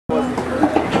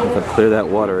How clear that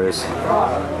water is.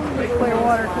 Clear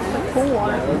water, just like cool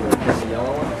water.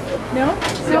 No?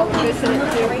 Still fish in it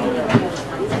too.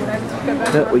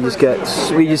 Yeah, we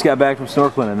just got back from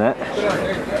snorkeling in that.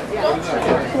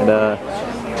 And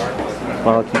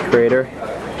Molokini crater.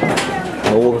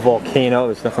 An old volcano.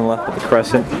 There's nothing left but the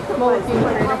crescent. Molokini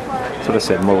crater. That's what I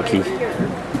said. Molokini.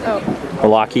 Oh.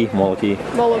 Molokini.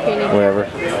 Molokini. Wherever.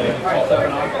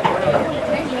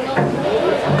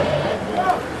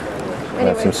 We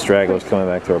have some stragglers coming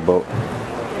back to our boat.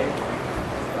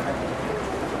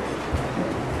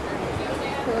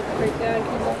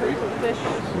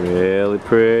 Really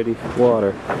pretty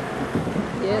water.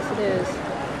 Yes, it is.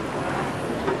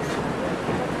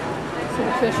 See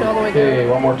the fish all the way down. Okay,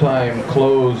 one more time.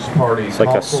 Close party. It's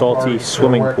like a salty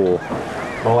swimming pool.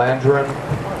 Melandrin,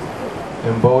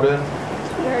 Imboden,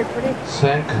 Very pretty.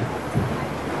 Sink,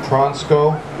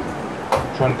 Troncosco,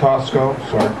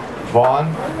 sorry,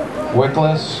 Vaughn,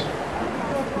 Wickless.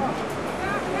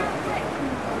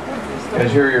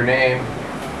 Guys, hear your name.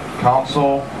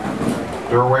 Council,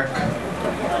 Derwick,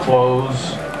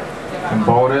 Close,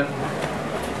 Imboden,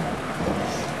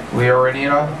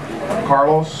 Leorenita,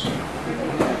 Carlos.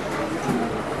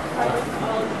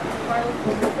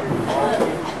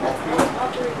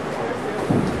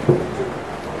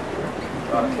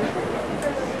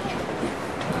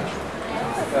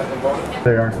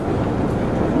 They are.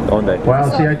 Wow,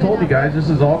 see, I told you guys this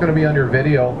is all going to be on your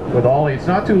video with Ollie. It's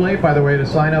not too late, by the way, to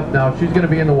sign up now. She's going to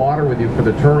be in the water with you for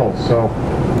the turtles. So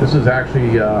this is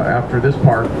actually after this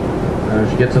part.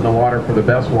 She gets in the water for the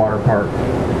best water part.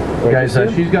 You guys,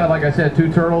 she's got, like I said,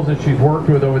 2 turtles that she's worked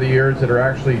with over the years that are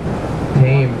actually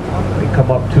tame. They come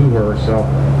up to her, so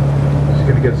she's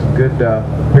going to get some good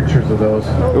pictures of those.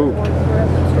 Ooh.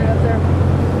 Straight up there.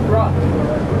 Rock.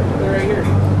 They're right here.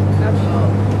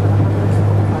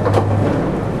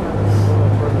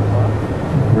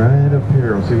 Right up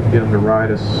here. We'll see if we can get them to ride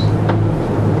us.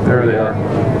 There they are.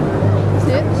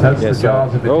 See it? That's the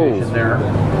Jaws invitation there.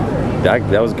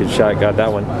 That was a good shot. Got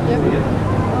that one. Yep.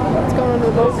 It's going under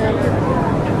the boat now.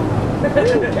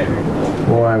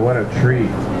 Boy, what a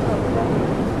treat.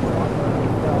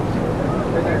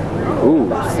 Ooh.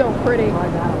 So pretty.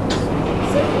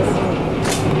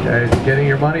 Guys, getting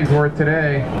your money's worth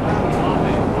today.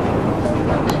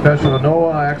 Special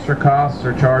no extra costs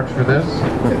are charged for this.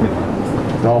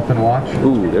 Dolphin watch.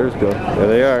 Ooh, there's good. There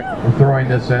they are. We're throwing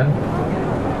this in.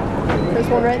 There's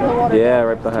one right in the water. Yeah,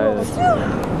 right behind us.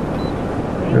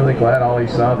 Really glad Ollie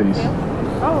saw these.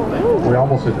 Oh, We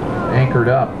almost had anchored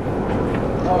up.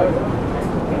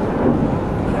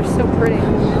 they're so pretty.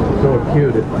 So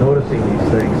cute at noticing these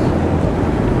things.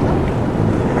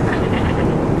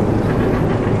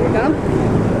 Got them?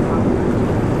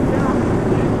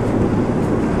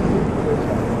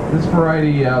 This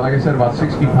variety, like I said, about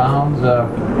 60 pounds.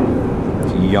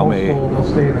 Yummy. They'll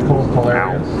stay in the coastal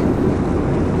areas.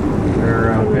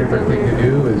 Their favorite thing to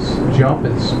do is jump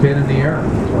and spin in the air.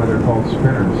 That's why they're called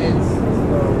spinners.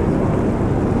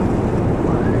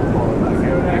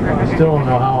 I still don't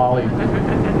know how Ollie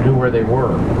knew where they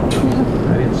were.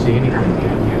 I didn't see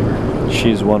anything.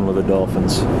 She's one with the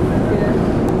Dolphins.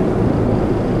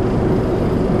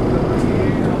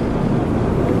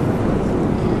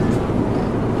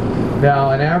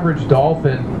 Now, an average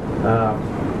dolphin,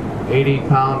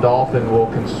 80-pound dolphin, will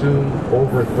consume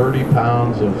over 30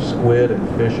 pounds of squid and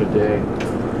fish a day.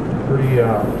 Pretty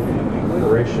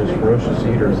ferocious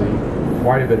eaters. They eat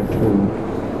quite a bit of food.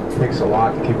 It takes a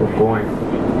lot to keep them going.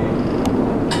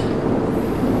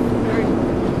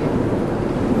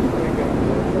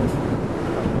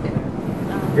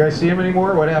 You guys see them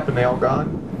anymore? What happened? They all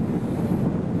gone?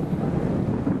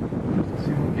 Let's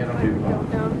see if we can get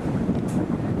them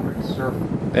to surf.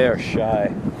 They are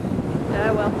shy.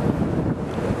 Yeah, well.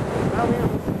 Oh, yeah.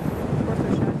 Of course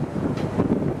they're shy.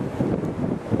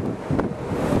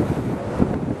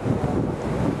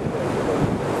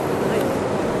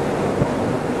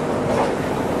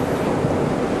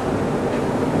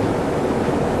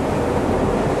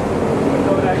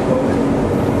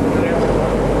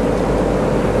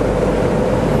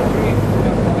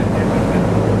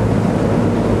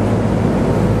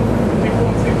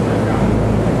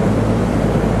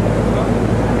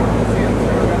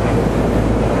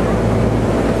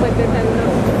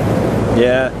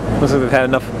 Yeah, looks like they've had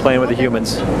enough playing with the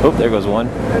humans. Oh, there goes one.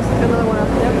 There's another one up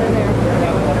there. They're there.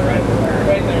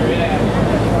 Right there, yeah.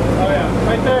 Oh yeah,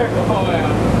 right there. Oh yeah.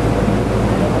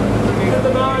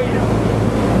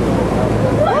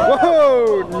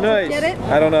 Whoa, nice. Get it?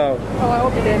 I don't know. Oh, I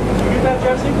hope you did. Did you get that,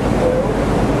 Jesse?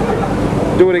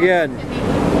 Do it again.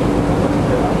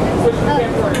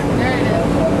 There it is.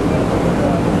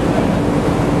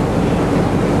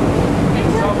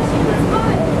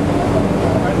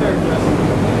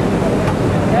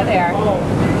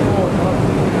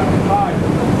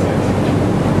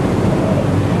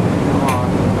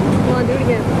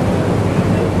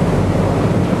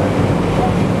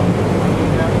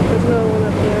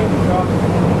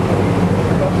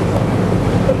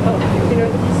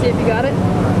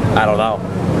 I don't know.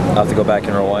 I'll have to go back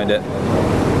and rewind it.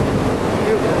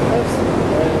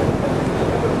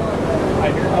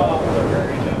 Right there. Oh.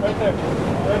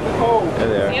 There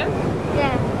they are.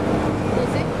 Yeah. You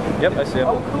see? Yep, I see them.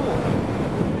 Oh, cool.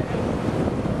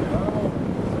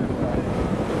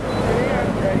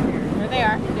 There they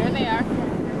are. There they are.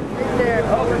 Right there.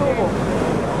 Oh, cool.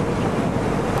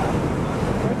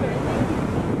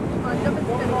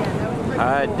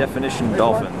 High definition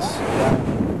dolphins.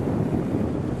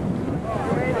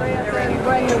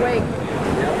 Going your wake.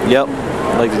 Yep,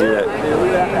 I like to do that.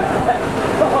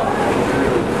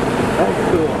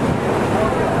 That's cool.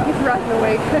 He's riding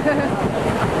awake.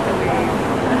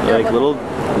 Like little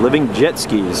living jet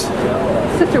skis.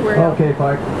 Such a weirdo. Okay,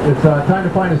 Mike, it's time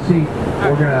to find a seat.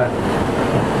 We're gonna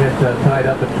get tied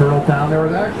up at Turtle Town. There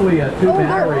was actually 2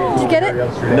 manta rays Did you get it?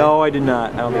 yesterday. No, I did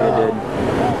not. I don't think I did.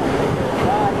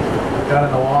 Got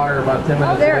in the water about 10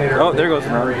 minutes there. later. Oh, there goes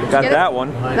another. Got Get it? that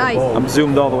one. Nice. I'm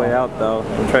zoomed all the way out though.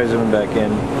 I'll try zooming back in.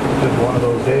 Just one of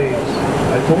those days.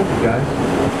 I told you guys.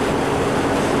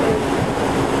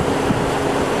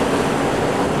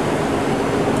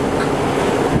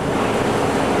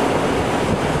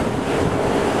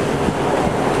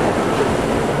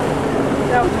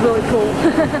 That was really cool.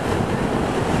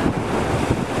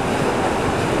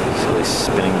 Silly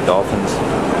spinning dolphins.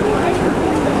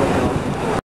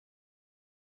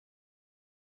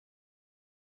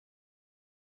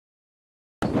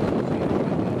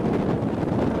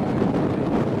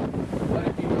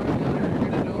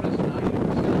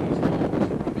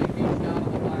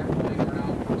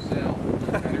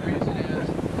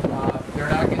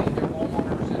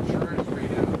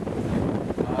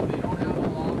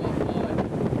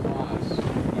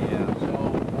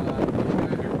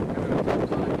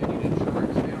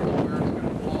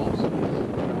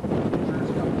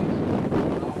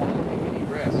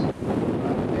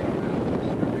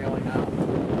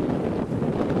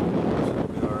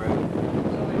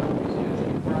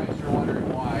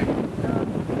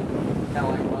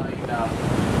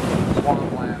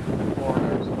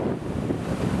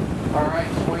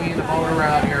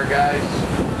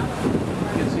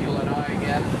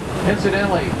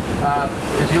 Incidentally,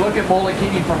 as you look at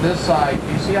Molokini from this side,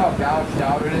 you see how gouged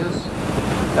out it is?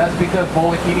 That's because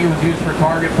Molokini was used for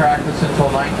target practice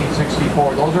until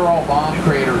 1964. Those are all bomb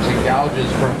craters and gouges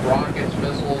from rockets,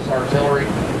 missiles, artillery.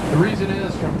 The reason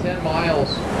is, from 10 miles,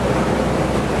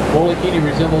 Molokini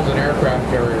resembles an aircraft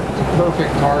carrier. It's a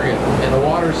perfect target, and the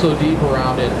water's so deep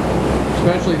around it,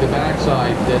 especially the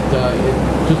backside, that it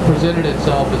just presented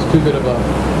itself as too good of an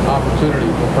opportunity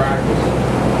for practice.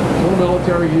 The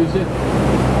military used it,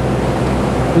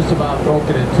 just about broke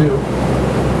it in two.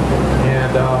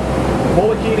 And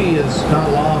Molokini is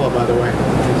not lava, by the way.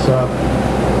 It's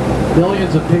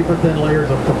millions of paper-thin layers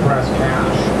of compressed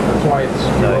ash. That's why it's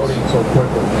eroding so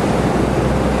quickly.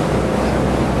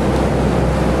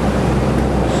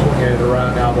 Swinging it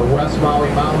around now. The West Maui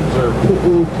Mountains are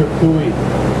Pu'u-Kukui.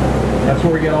 That's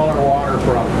where we get all our water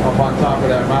from. Up on top of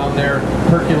that mountain there,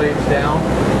 percolates down.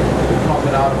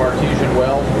 Pumping out of artesian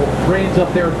wells. Rains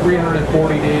up there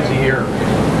 340 days a year.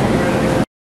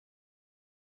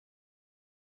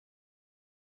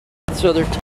 So they're